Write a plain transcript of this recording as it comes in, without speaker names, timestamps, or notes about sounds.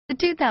The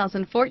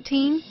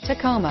 2014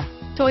 Tacoma.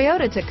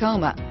 Toyota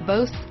Tacoma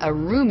boasts a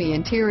roomy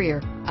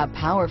interior, a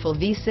powerful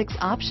V6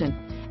 option,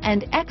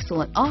 and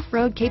excellent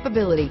off-road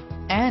capability,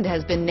 and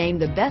has been named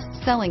the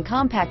best-selling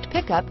compact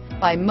pickup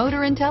by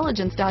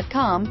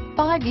MotorIntelligence.com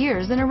 5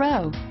 years in a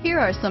row. Here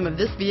are some of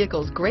this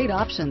vehicle's great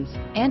options: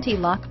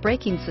 anti-lock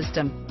braking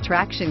system,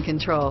 traction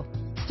control,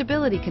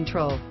 stability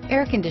control,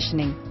 air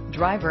conditioning,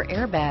 driver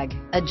airbag,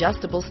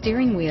 adjustable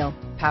steering wheel,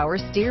 power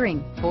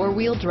steering,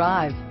 four-wheel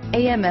drive,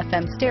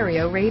 AM/FM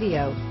stereo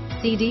radio,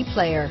 CD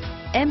player,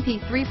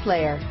 MP3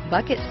 player,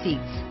 bucket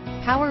seats,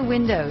 power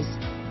windows,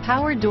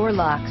 power door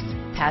locks,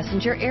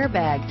 passenger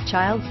airbag,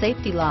 child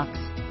safety locks,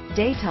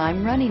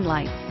 daytime running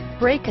lights,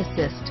 brake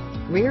assist,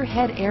 rear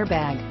head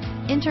airbag,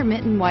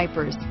 intermittent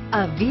wipers.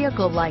 A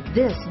vehicle like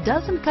this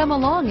doesn't come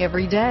along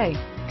every day.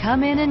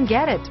 Come in and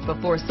get it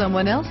before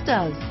someone else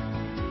does.